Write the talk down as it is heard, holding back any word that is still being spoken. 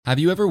Have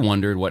you ever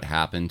wondered what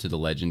happened to the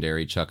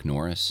legendary Chuck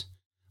Norris?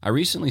 I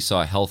recently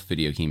saw a health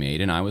video he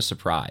made and I was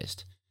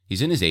surprised.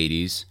 He's in his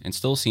 80s and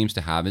still seems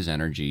to have his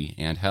energy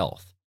and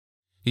health.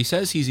 He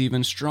says he's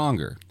even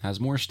stronger, has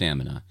more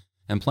stamina,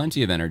 and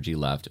plenty of energy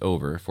left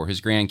over for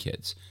his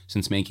grandkids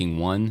since making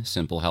one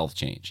simple health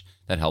change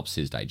that helps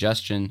his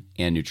digestion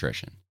and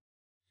nutrition.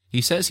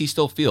 He says he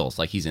still feels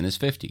like he's in his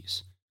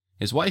 50s.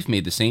 His wife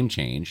made the same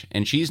change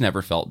and she's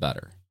never felt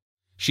better.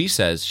 She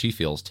says she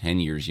feels 10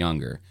 years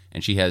younger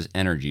and she has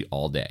energy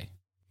all day.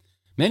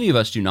 Many of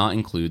us do not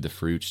include the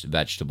fruits,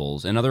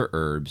 vegetables, and other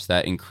herbs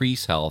that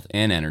increase health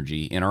and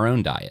energy in our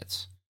own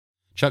diets.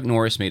 Chuck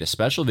Norris made a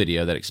special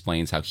video that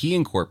explains how he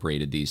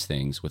incorporated these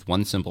things with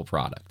one simple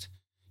product.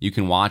 You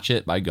can watch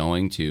it by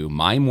going to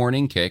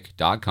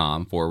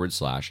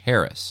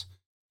mymorningkick.com/Harris.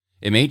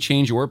 It may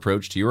change your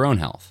approach to your own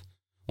health.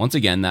 Once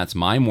again, that's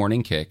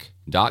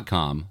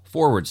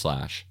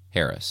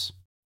mymorningkick.com/Harris.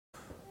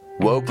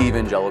 Woke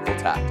evangelical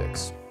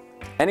tactics.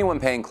 Anyone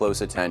paying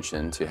close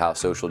attention to how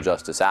social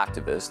justice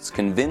activists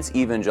convince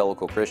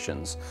evangelical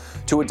Christians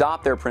to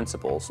adopt their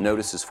principles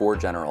notices four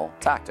general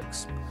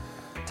tactics.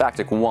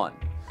 Tactic 1.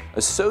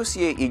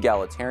 Associate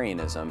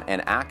egalitarianism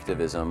and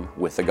activism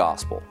with the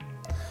gospel.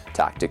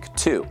 Tactic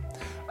 2.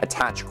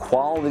 Attach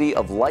quality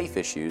of life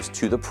issues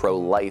to the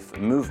pro-life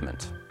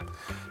movement.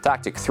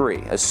 Tactic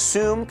 3.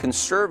 Assume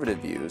conservative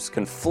views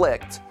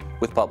conflict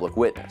with public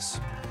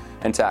witness.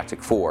 And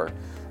Tactic 4.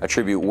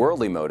 Attribute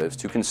worldly motives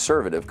to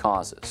conservative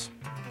causes.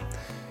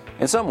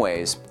 In some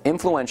ways,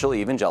 influential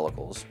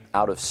evangelicals,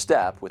 out of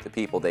step with the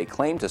people they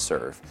claim to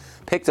serve,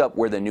 picked up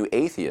where the new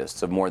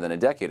atheists of more than a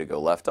decade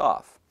ago left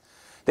off.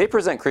 They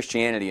present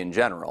Christianity in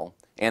general,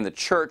 and the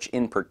church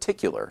in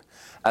particular,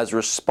 as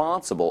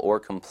responsible or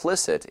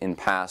complicit in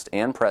past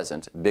and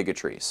present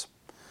bigotries.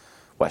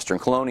 Western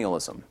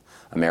colonialism,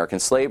 American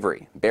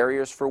slavery,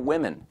 barriers for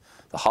women,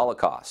 the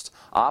Holocaust,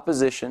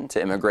 opposition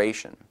to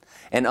immigration,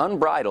 an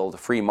unbridled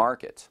free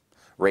market,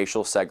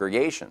 racial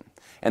segregation,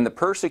 and the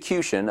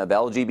persecution of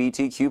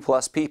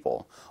LGBTQ+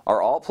 people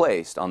are all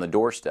placed on the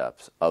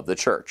doorsteps of the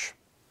church.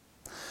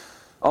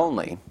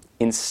 Only,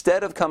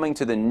 instead of coming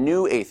to the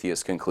new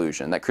atheist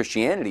conclusion that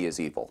Christianity is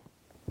evil,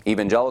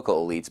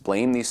 evangelical elites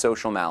blame these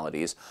social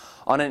maladies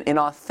on an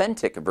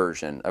inauthentic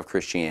version of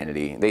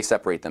Christianity they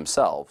separate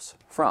themselves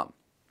from.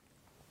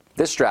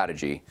 This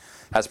strategy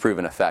has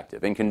proven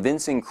effective in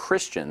convincing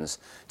Christians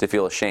to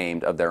feel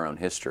ashamed of their own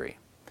history.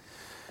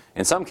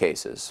 In some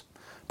cases,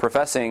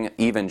 professing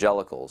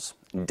evangelicals,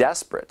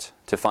 desperate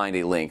to find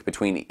a link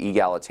between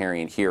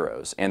egalitarian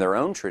heroes and their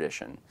own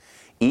tradition,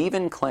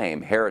 even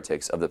claim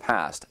heretics of the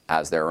past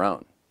as their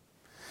own.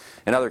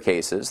 In other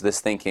cases,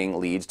 this thinking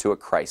leads to a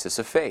crisis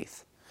of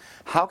faith.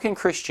 How can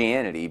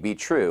Christianity be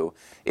true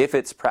if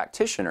its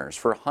practitioners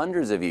for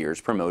hundreds of years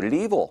promoted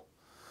evil?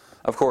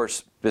 Of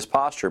course, this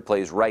posture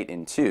plays right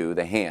into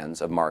the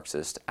hands of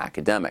Marxist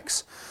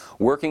academics,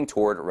 working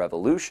toward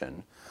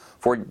revolution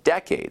for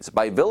decades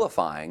by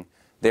vilifying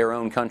their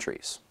own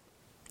countries.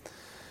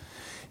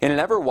 In an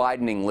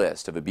ever-widening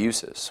list of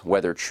abuses,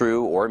 whether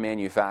true or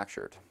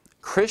manufactured,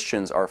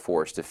 Christians are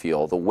forced to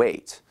feel the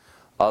weight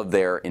of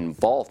their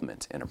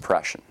involvement in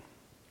oppression.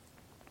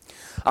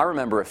 I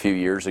remember a few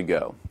years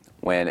ago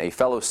when a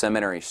fellow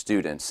seminary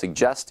student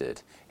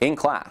suggested in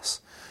class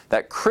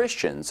that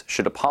Christians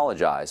should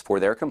apologize for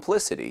their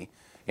complicity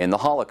in the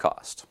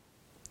Holocaust.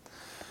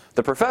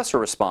 The professor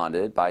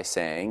responded by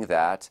saying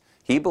that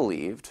he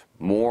believed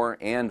more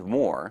and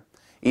more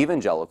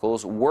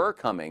evangelicals were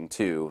coming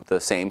to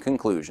the same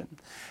conclusion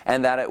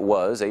and that it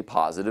was a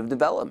positive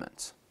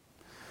development.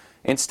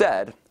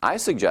 Instead, I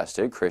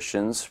suggested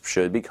Christians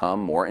should become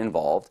more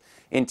involved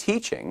in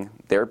teaching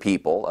their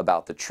people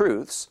about the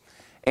truths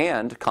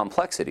and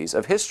complexities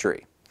of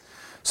history,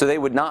 so they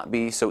would not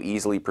be so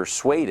easily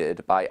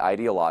persuaded by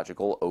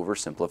ideological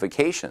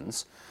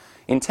oversimplifications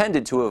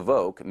intended to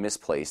evoke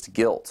misplaced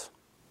guilt.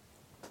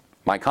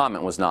 My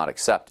comment was not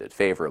accepted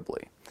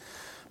favorably,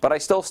 but I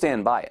still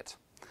stand by it,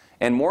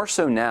 and more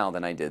so now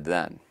than I did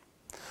then.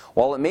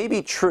 While it may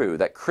be true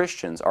that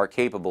Christians are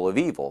capable of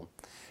evil,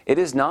 it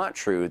is not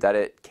true that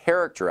it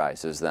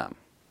characterizes them.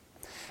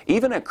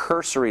 Even a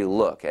cursory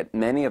look at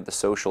many of the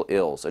social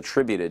ills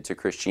attributed to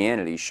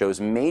Christianity shows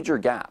major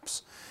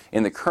gaps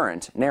in the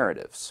current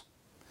narratives.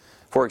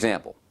 For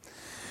example,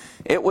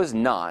 it was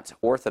not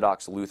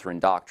Orthodox Lutheran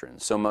doctrine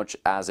so much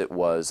as it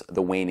was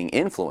the waning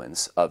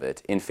influence of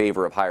it in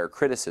favor of higher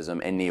criticism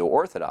and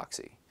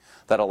neo-orthodoxy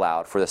that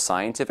allowed for the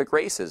scientific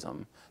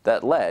racism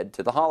that led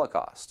to the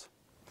Holocaust.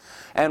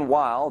 And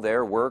while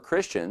there were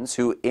Christians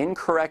who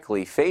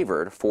incorrectly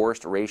favored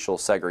forced racial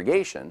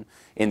segregation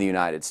in the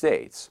United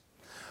States,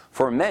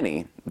 for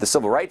many, the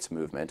civil rights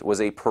movement was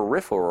a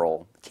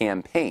peripheral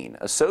campaign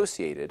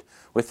associated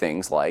with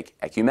things like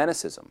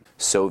ecumenicism,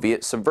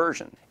 Soviet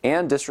subversion,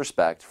 and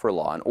disrespect for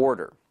law and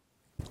order.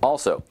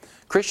 Also,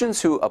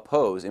 Christians who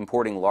oppose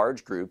importing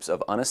large groups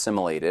of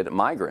unassimilated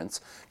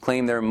migrants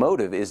claim their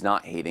motive is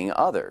not hating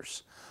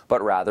others,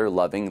 but rather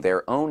loving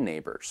their own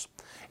neighbors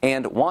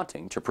and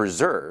wanting to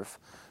preserve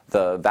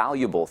the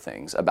valuable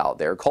things about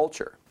their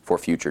culture for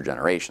future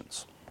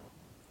generations.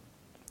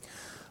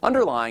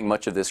 Underlying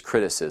much of this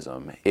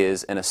criticism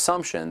is an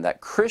assumption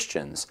that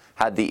Christians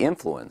had the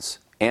influence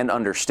and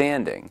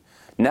understanding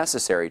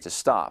necessary to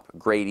stop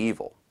great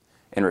evil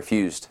and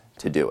refused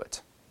to do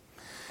it.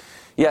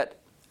 Yet,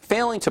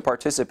 failing to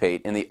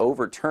participate in the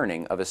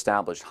overturning of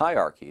established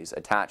hierarchies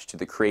attached to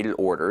the created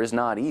order is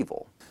not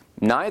evil.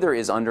 Neither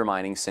is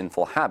undermining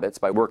sinful habits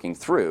by working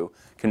through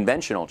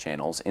conventional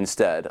channels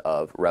instead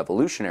of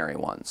revolutionary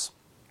ones.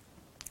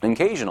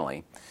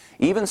 Occasionally,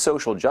 even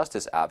social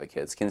justice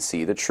advocates can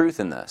see the truth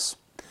in this.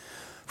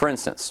 For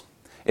instance,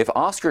 if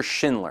Oskar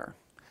Schindler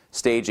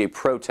staged a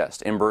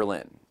protest in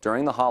Berlin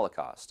during the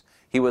Holocaust,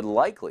 he would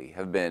likely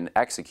have been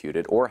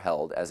executed or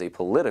held as a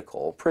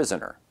political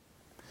prisoner.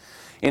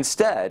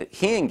 Instead,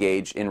 he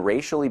engaged in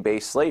racially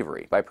based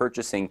slavery by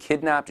purchasing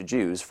kidnapped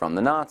Jews from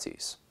the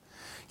Nazis.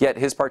 Yet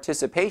his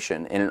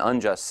participation in an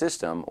unjust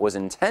system was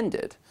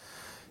intended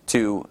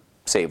to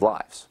save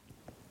lives.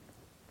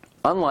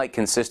 Unlike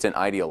consistent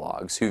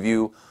ideologues who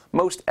view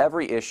most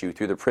every issue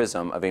through the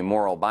prism of a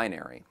moral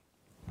binary,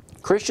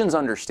 Christians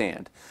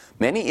understand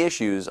many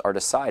issues are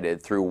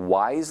decided through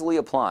wisely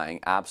applying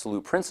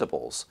absolute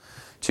principles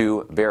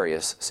to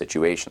various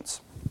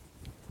situations.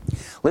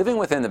 Living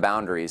within the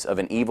boundaries of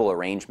an evil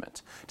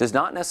arrangement does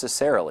not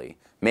necessarily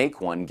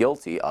make one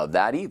guilty of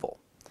that evil.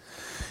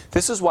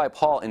 This is why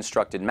Paul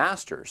instructed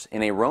masters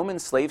in a Roman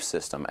slave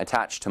system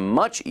attached to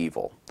much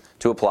evil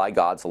to apply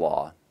God's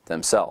law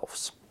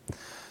themselves.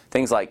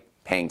 Things like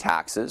paying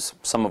taxes,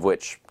 some of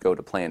which go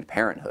to Planned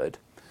Parenthood,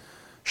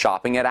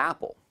 shopping at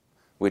Apple,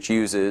 which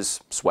uses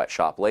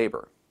sweatshop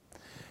labor,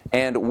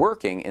 and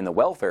working in the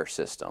welfare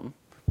system,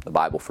 the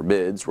Bible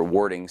forbids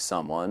rewarding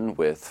someone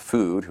with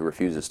food who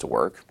refuses to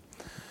work,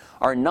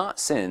 are not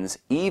sins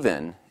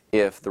even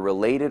if the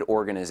related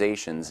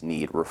organizations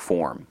need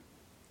reform.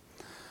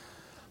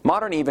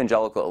 Modern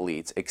evangelical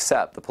elites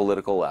accept the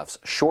political left's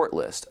short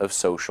list of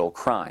social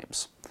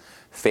crimes,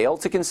 fail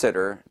to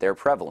consider their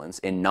prevalence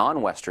in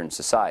non-Western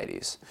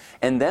societies,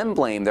 and then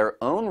blame their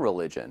own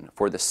religion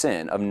for the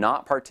sin of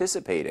not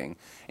participating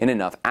in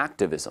enough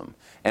activism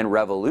and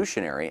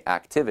revolutionary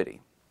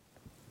activity.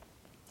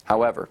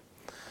 However,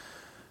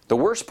 the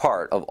worst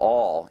part of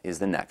all is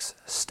the next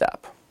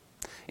step.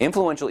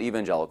 Influential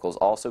evangelicals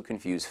also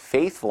confuse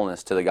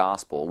faithfulness to the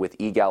gospel with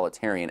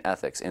egalitarian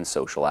ethics in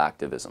social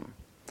activism.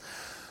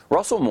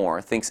 Russell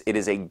Moore thinks it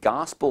is a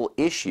gospel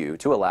issue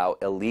to allow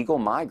illegal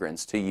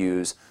migrants to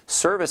use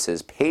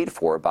services paid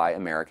for by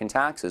American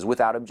taxes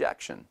without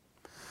objection.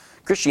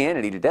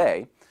 Christianity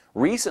Today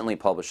recently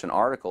published an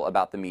article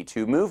about the Me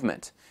Too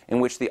movement, in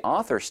which the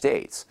author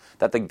states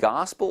that the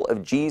gospel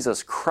of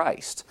Jesus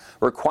Christ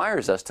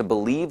requires us to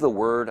believe the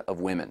word of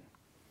women.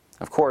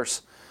 Of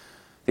course,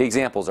 the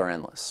examples are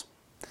endless.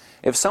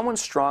 If someone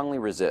strongly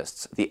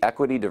resists the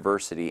equity,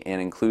 diversity, and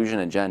inclusion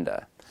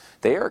agenda,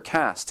 they are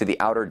cast to the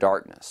outer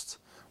darkness,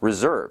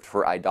 reserved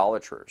for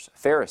idolaters,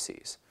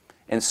 Pharisees,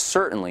 and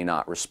certainly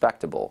not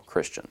respectable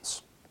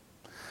Christians.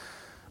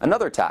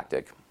 Another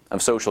tactic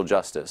of social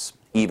justice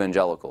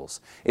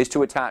evangelicals is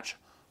to attach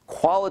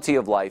quality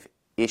of life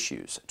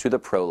issues to the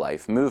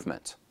pro-life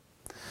movement.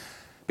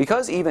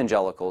 Because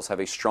evangelicals have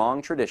a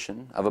strong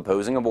tradition of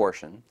opposing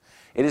abortion,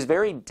 it is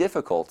very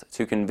difficult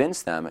to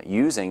convince them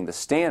using the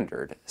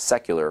standard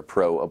secular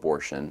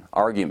pro-abortion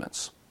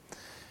arguments.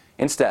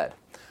 Instead,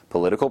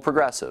 political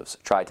progressives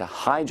try to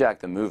hijack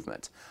the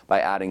movement by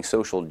adding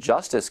social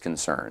justice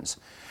concerns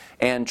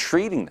and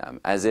treating them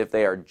as if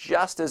they are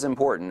just as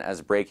important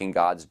as breaking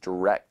God's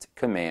direct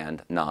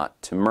command not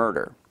to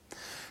murder.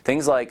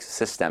 Things like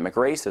systemic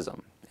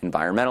racism,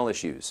 environmental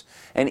issues,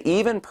 and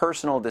even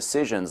personal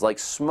decisions like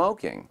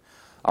smoking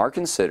are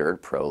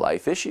considered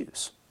pro-life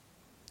issues.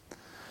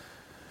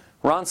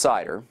 Ron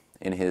Sider,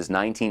 in his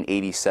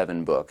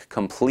 1987 book,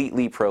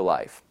 Completely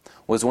Pro-Life,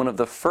 was one of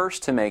the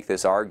first to make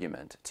this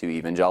argument to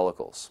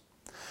evangelicals.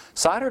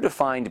 Sider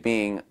defined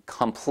being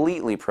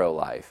completely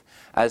pro-life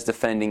as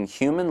defending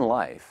human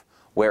life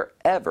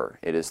wherever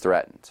it is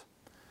threatened.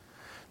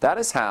 That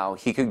is how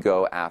he could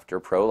go after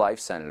pro-life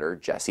Senator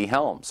Jesse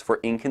Helms for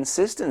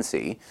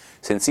inconsistency,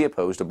 since he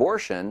opposed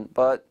abortion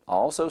but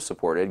also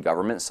supported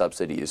government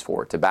subsidies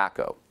for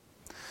tobacco.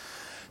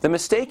 The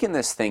mistake in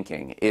this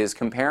thinking is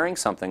comparing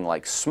something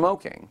like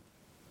smoking,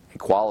 a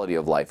quality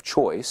of life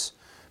choice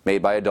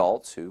made by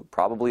adults who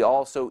probably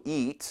also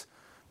eat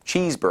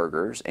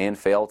cheeseburgers and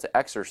fail to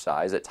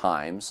exercise at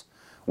times,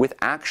 with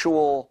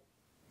actual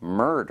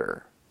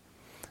murder.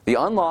 The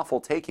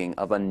unlawful taking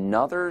of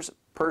another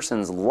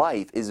person's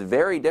life is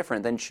very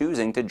different than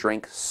choosing to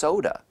drink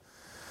soda.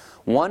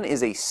 One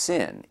is a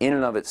sin in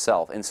and of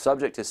itself and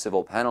subject to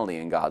civil penalty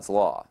in God's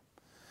law.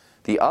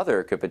 The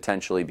other could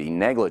potentially be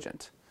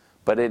negligent,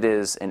 but it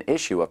is an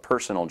issue of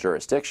personal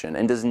jurisdiction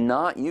and does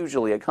not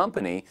usually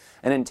accompany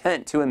an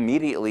intent to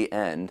immediately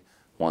end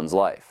one's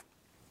life.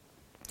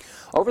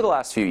 Over the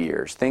last few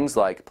years, things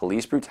like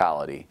police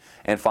brutality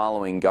and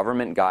following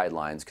government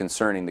guidelines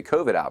concerning the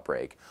COVID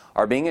outbreak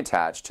are being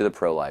attached to the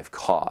pro-life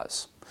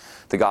cause.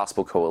 The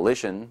Gospel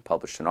Coalition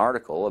published an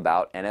article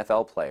about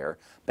NFL player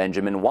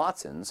Benjamin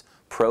Watson's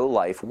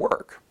pro-life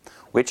work,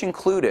 which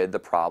included the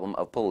problem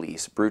of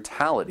police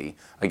brutality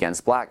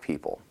against black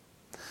people.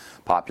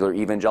 Popular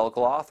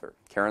evangelical author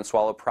Karen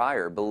Swallow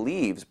Prior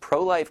believes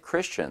pro-life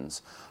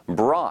Christians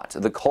brought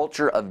the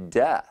culture of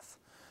death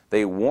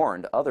they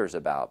warned others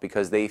about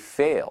because they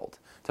failed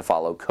to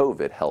follow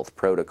COVID health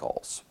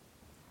protocols.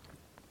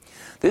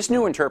 This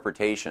new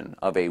interpretation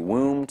of a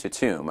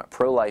womb-to-tomb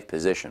pro-life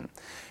position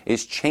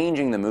is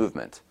changing the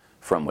movement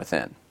from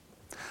within,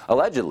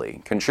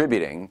 allegedly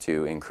contributing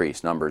to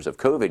increased numbers of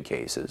COVID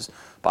cases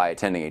by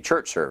attending a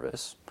church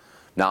service.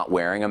 Not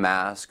wearing a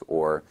mask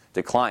or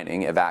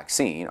declining a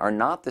vaccine are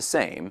not the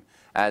same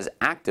as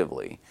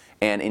actively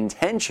and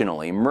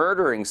intentionally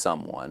murdering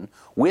someone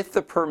with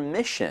the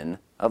permission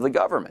of the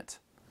government.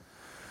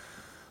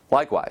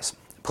 Likewise,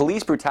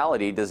 police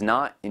brutality does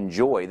not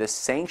enjoy the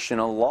sanction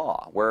of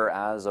law,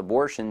 whereas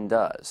abortion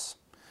does.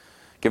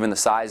 Given the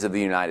size of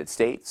the United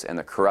States and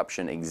the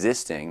corruption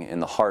existing in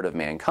the heart of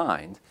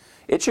mankind,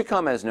 it should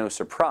come as no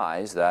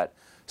surprise that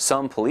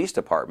some police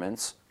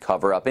departments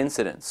cover up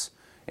incidents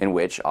in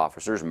which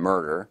officers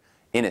murder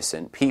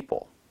innocent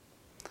people.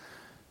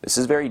 This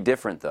is very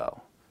different,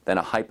 though, than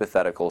a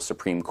hypothetical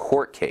Supreme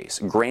Court case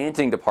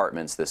granting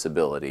departments this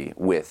ability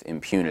with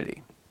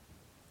impunity.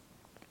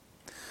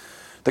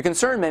 The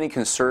concern many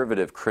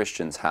conservative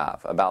Christians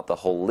have about the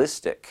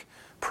holistic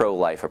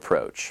pro-life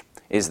approach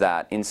is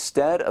that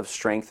instead of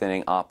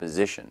strengthening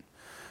opposition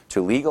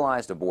to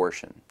legalized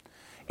abortion,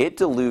 it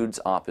deludes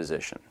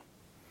opposition.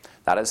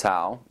 That is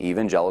how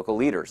evangelical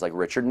leaders like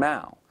Richard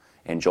Mouw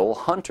and Joel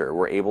Hunter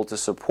were able to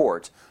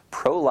support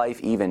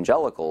pro-life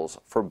evangelicals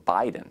for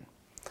Biden.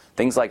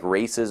 Things like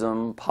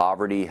racism,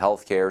 poverty,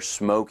 healthcare,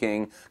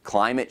 smoking,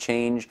 climate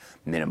change,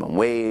 minimum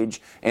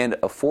wage, and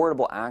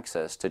affordable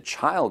access to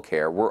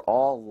childcare were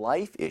all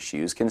life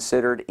issues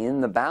considered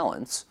in the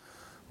balance,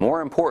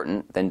 more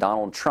important than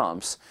Donald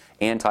Trump's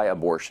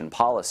anti-abortion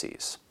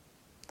policies.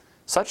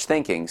 Such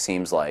thinking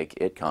seems like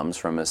it comes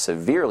from a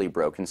severely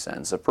broken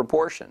sense of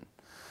proportion.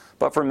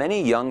 But for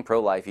many young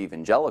pro-life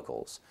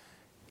evangelicals,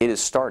 it is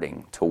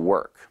starting to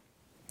work.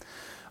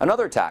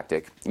 Another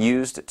tactic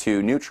used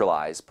to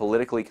neutralize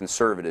politically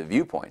conservative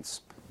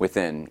viewpoints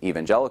within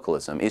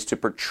evangelicalism is to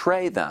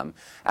portray them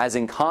as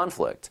in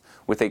conflict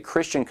with a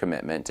Christian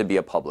commitment to be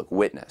a public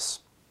witness.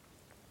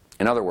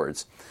 In other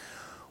words,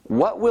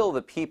 what will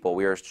the people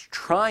we are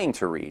trying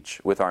to reach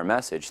with our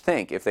message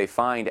think if they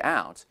find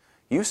out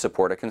you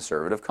support a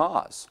conservative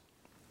cause?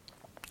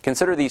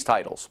 Consider these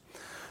titles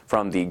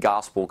from the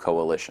Gospel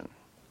Coalition.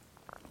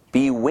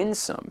 Be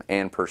winsome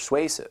and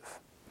persuasive.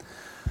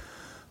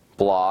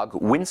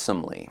 Blog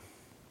winsomely.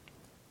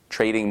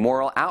 Trading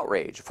moral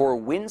outrage for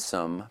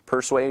winsome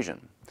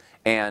persuasion.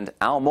 And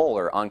Al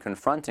Mohler on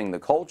confronting the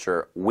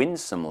culture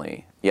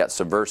winsomely yet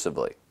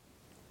subversively.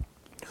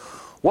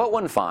 What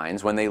one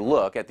finds when they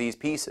look at these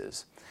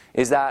pieces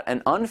is that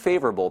an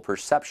unfavorable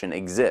perception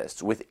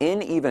exists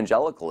within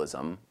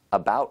evangelicalism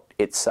about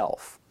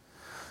itself.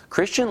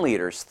 Christian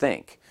leaders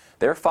think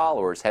their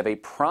followers have a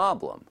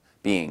problem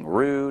being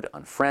rude,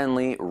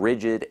 unfriendly,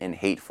 rigid, and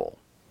hateful.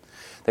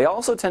 They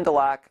also tend to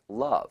lack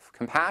love,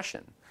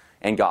 compassion,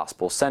 and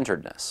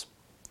gospel-centeredness.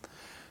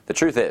 The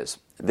truth is,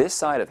 this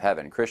side of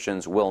heaven,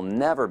 Christians will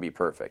never be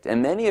perfect,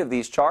 and many of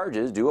these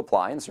charges do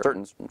apply in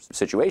certain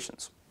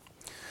situations.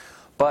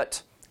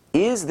 But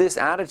is this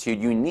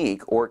attitude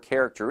unique or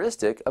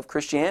characteristic of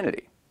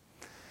Christianity?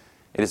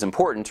 It is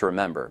important to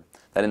remember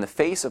that in the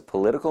face of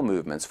political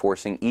movements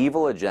forcing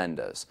evil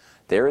agendas,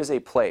 there is a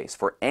place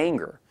for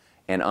anger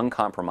and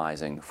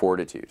uncompromising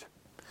fortitude.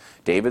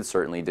 David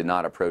certainly did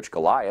not approach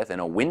Goliath in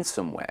a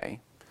winsome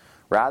way.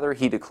 Rather,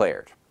 he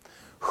declared,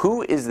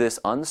 "Who is this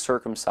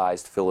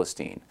uncircumcised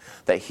Philistine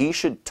that he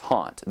should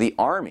taunt the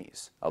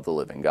armies of the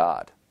living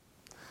God?"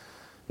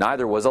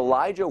 Neither was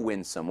Elijah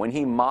winsome when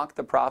he mocked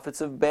the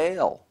prophets of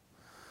Baal.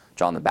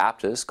 John the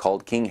Baptist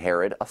called King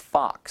Herod a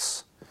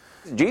fox.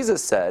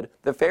 Jesus said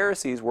the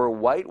Pharisees were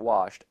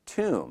whitewashed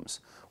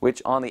tombs,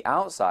 which on the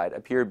outside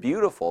appear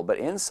beautiful, but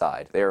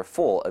inside they are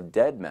full of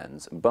dead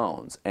men's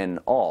bones and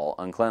all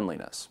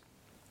uncleanliness.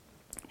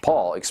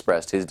 Paul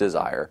expressed his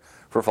desire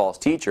for false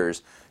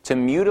teachers to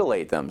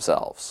mutilate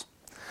themselves.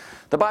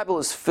 The Bible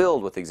is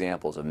filled with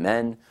examples of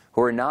men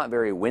who are not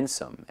very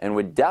winsome and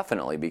would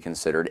definitely be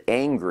considered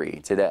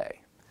angry today.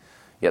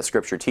 Yet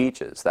Scripture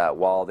teaches that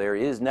while there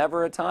is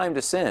never a time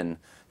to sin,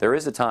 there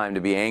is a time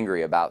to be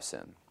angry about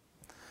sin.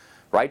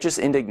 Righteous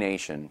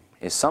indignation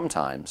is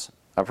sometimes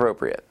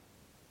appropriate.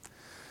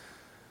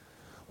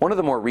 One of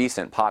the more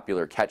recent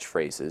popular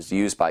catchphrases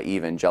used by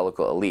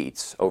evangelical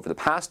elites over the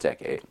past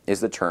decade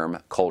is the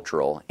term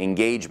cultural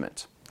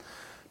engagement.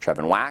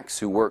 Trevin Wax,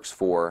 who works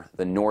for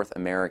the North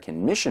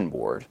American Mission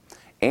Board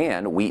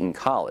and Wheaton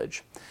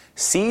College,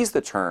 sees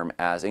the term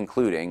as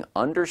including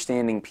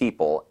understanding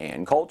people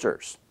and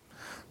cultures,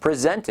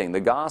 presenting the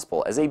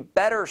gospel as a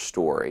better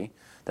story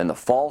than the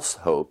false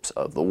hopes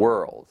of the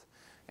world,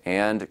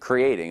 and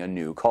creating a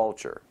new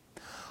culture.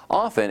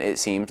 Often it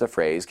seems the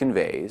phrase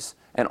conveys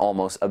an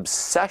almost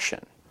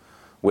obsession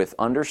with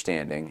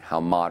understanding how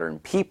modern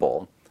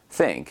people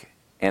think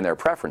and their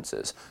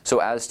preferences so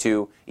as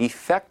to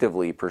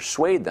effectively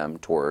persuade them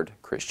toward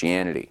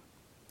Christianity.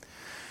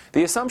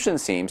 The assumption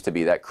seems to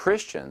be that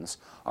Christians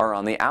are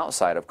on the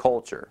outside of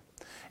culture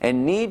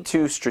and need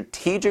to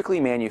strategically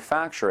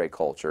manufacture a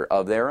culture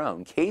of their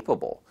own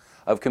capable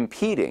of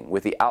competing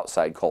with the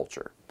outside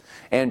culture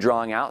and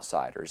drawing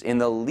outsiders in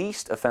the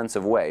least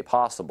offensive way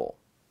possible.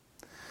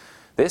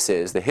 This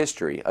is the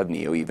history of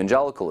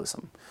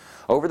neo-evangelicalism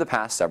over the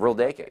past several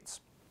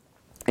decades.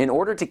 In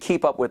order to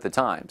keep up with the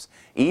times,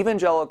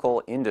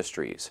 evangelical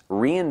industries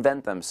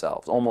reinvent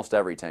themselves almost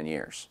every 10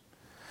 years.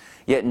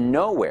 Yet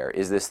nowhere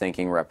is this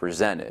thinking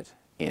represented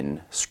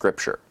in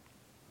Scripture.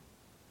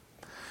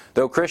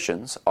 Though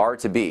Christians are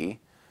to be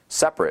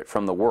separate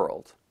from the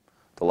world,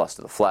 the lust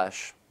of the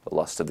flesh, the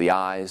lust of the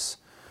eyes,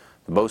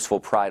 the boastful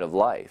pride of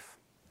life,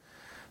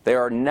 they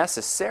are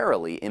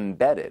necessarily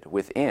embedded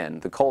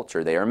within the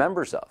culture they are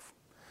members of,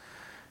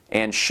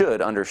 and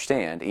should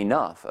understand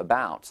enough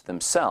about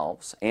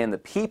themselves and the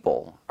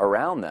people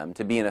around them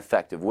to be an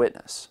effective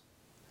witness.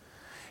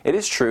 It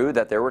is true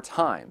that there were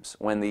times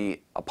when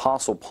the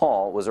Apostle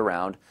Paul was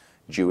around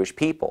Jewish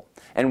people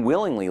and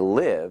willingly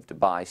lived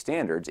by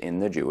standards in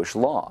the Jewish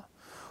law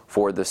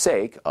for the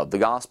sake of the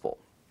gospel.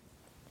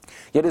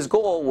 Yet his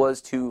goal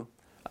was to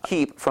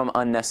keep from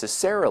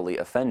unnecessarily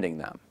offending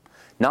them,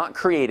 not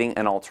creating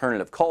an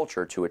alternative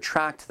culture to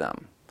attract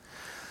them.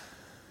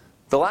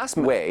 The last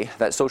way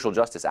that social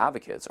justice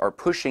advocates are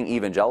pushing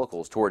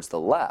evangelicals towards the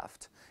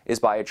left is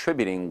by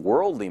attributing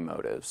worldly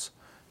motives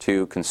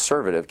to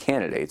conservative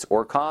candidates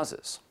or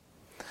causes.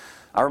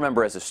 I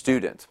remember as a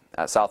student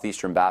at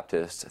Southeastern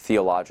Baptist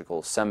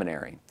Theological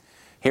Seminary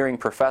hearing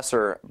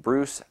Professor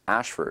Bruce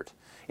Ashford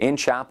in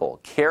chapel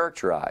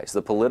characterize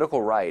the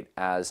political right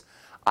as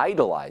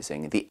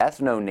idolizing the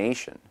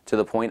ethno-nation to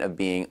the point of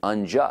being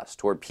unjust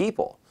toward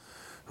people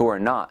who are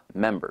not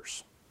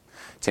members.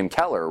 Tim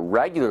Keller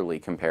regularly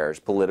compares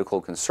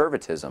political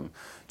conservatism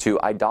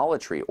to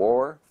idolatry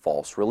or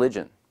false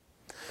religion.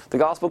 The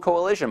Gospel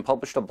Coalition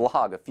published a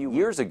blog a few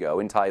years ago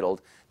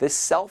entitled "The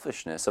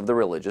Selfishness of the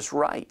Religious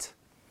Right."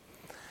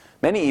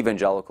 Many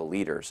evangelical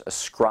leaders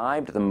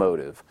ascribed the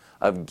motive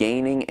of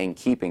gaining and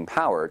keeping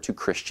power to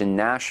Christian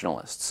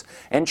nationalists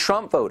and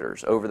Trump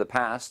voters over the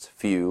past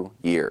few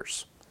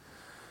years.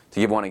 To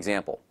give one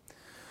example,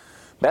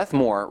 Beth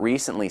Moore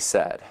recently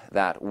said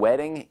that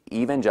wedding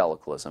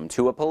evangelicalism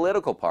to a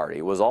political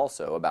party was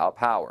also about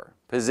power,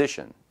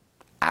 position,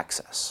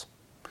 access.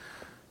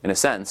 In a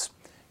sense,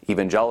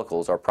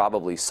 evangelicals are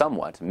probably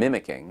somewhat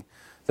mimicking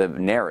the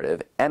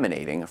narrative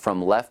emanating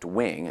from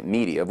left-wing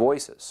media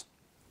voices.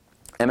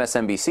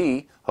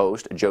 MSNBC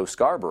host Joe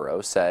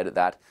Scarborough said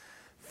that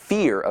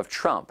fear of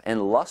Trump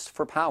and lust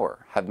for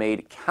power have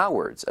made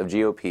cowards of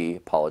GOP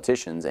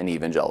politicians and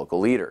evangelical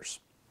leaders.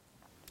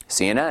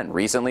 CNN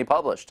recently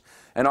published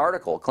an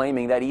article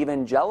claiming that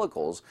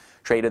evangelicals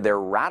traded their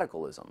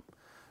radicalism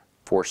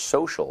for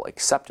social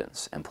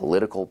acceptance and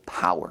political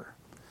power.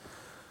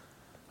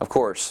 Of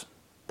course,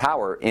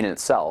 power in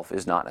itself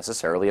is not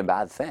necessarily a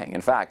bad thing.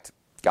 In fact,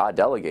 God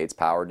delegates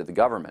power to the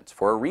government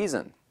for a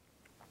reason.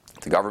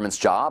 The government's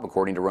job,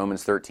 according to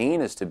Romans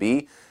 13, is to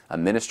be a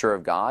minister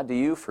of God to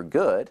you for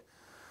good.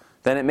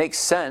 Then it makes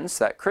sense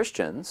that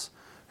Christians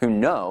who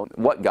know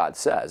what God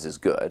says is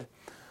good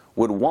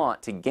would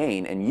want to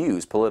gain and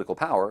use political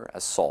power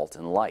as salt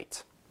and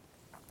light.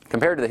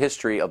 Compared to the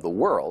history of the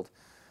world,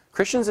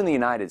 Christians in the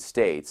United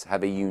States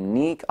have a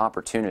unique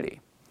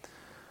opportunity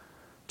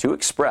to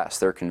express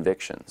their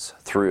convictions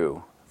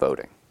through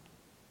voting.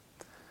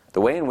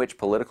 The way in which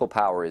political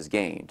power is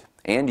gained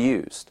and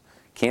used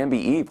can be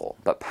evil,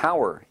 but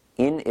power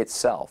in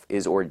itself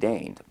is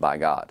ordained by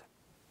God.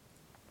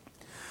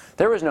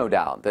 There is no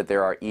doubt that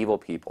there are evil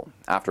people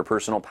after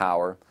personal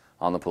power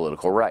on the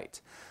political right,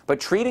 but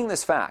treating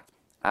this fact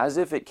as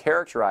if it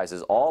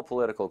characterizes all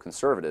political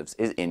conservatives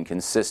is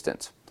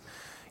inconsistent.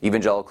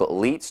 Evangelical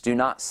elites do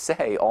not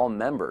say all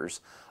members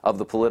of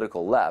the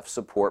political left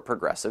support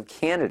progressive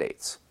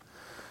candidates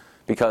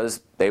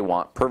because they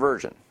want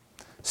perversion,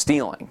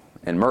 stealing,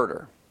 and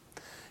murder.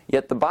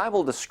 Yet the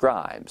Bible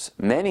describes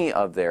many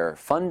of their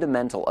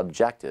fundamental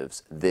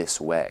objectives this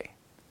way.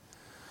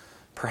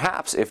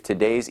 Perhaps if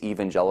today's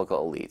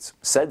evangelical elites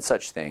said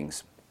such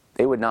things,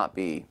 they would not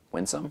be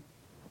winsome.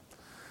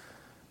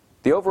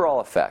 The overall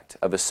effect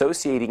of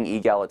associating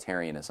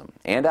egalitarianism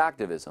and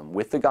activism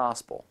with the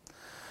gospel,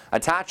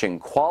 attaching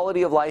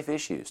quality of life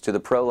issues to the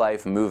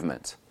pro-life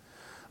movement,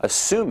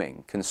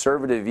 assuming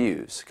conservative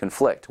views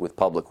conflict with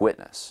public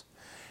witness,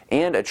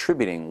 and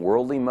attributing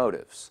worldly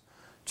motives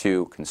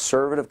to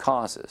conservative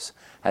causes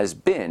has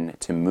been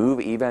to move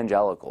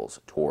evangelicals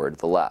toward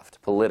the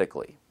left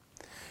politically.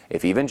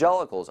 If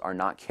evangelicals are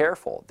not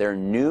careful, their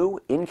new,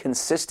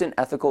 inconsistent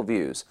ethical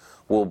views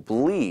will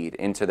bleed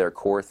into their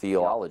core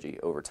theology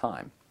over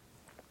time.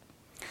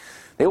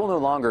 They will no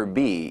longer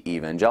be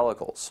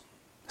evangelicals.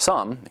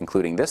 Some,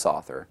 including this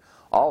author,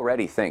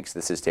 already thinks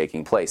this is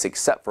taking place,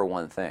 except for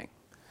one thing.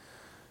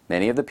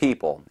 Many of the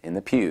people in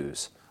the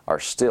pews are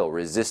still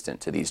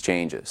resistant to these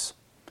changes.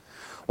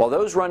 While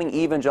those running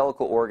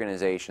evangelical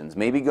organizations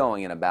may be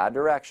going in a bad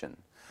direction,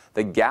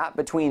 the gap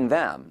between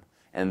them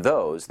and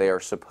those they are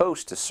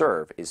supposed to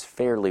serve is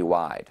fairly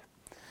wide.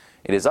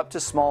 It is up to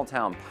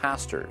small-town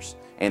pastors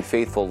and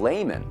faithful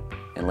laymen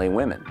and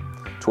laywomen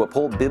to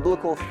uphold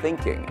biblical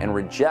thinking and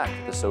reject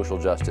the social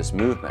justice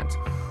movement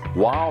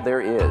while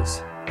there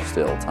is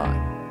still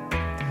time.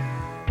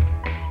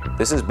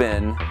 This has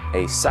been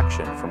a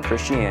section from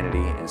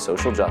Christianity and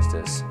Social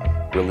Justice,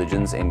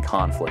 Religions in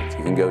Conflict.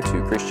 You can go to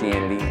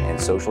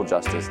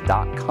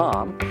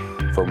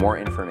christianityandsocialjustice.com for more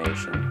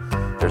information.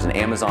 There's an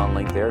Amazon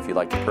link there if you'd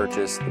like to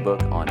purchase the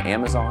book on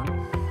Amazon.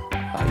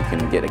 You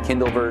can get a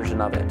Kindle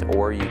version of it,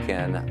 or you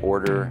can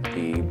order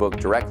the book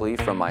directly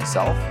from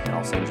myself, and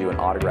I'll send you an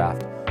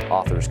autographed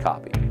author's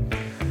copy.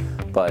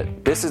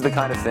 But this is the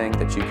kind of thing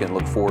that you can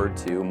look forward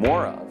to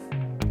more of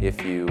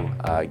if you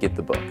get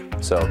the book.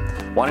 So,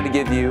 wanted to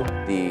give you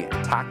the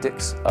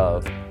tactics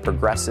of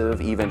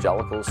progressive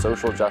evangelicals,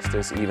 social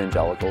justice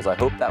evangelicals. I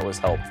hope that was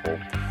helpful.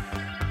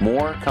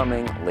 More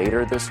coming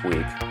later this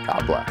week.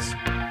 God bless.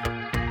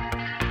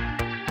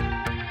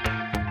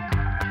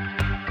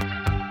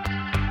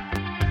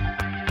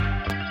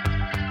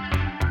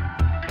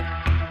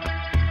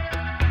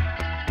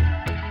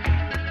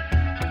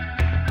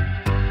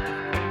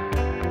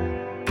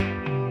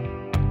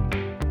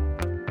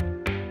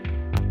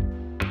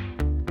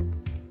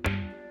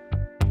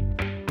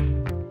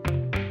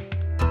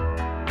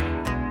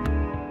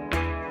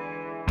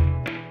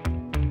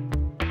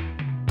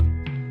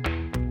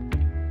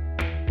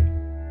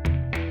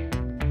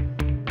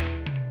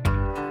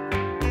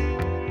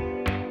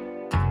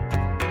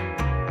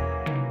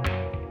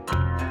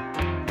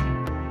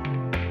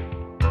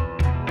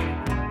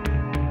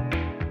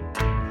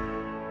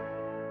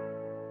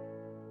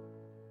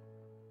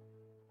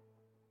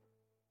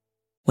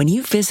 When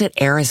you visit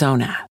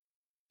Arizona,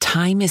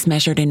 time is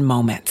measured in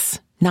moments,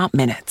 not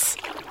minutes.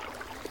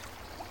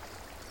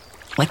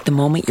 Like the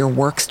moment your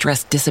work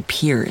stress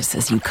disappears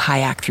as you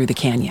kayak through the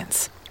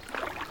canyons.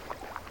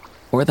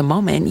 Or the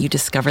moment you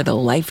discover the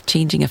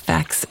life-changing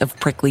effects of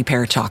prickly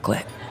pear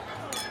chocolate.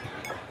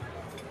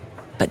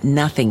 But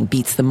nothing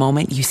beats the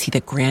moment you see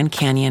the Grand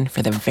Canyon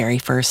for the very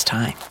first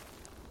time.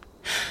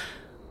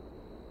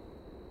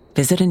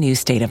 Visit a new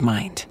state of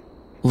mind.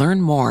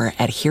 Learn more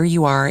at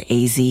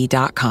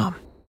hereyouareaz.com.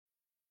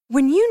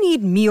 When you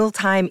need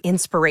mealtime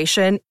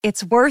inspiration,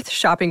 it's worth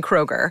shopping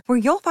Kroger, where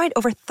you'll find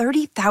over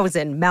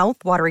 30,000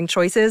 mouth-watering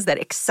choices that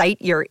excite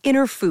your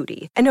inner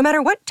foodie. And no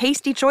matter what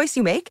tasty choice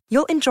you make,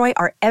 you'll enjoy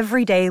our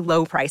everyday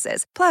low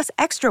prices, plus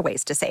extra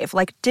ways to save,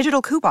 like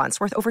digital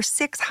coupons worth over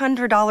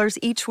 $600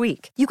 each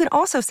week. You can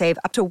also save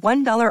up to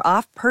 $1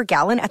 off per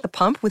gallon at the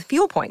pump with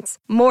fuel points.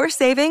 More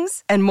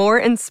savings and more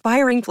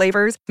inspiring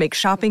flavors make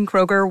shopping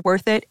Kroger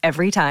worth it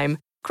every time.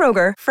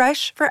 Kroger,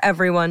 fresh for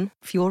everyone.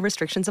 Fuel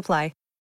restrictions apply.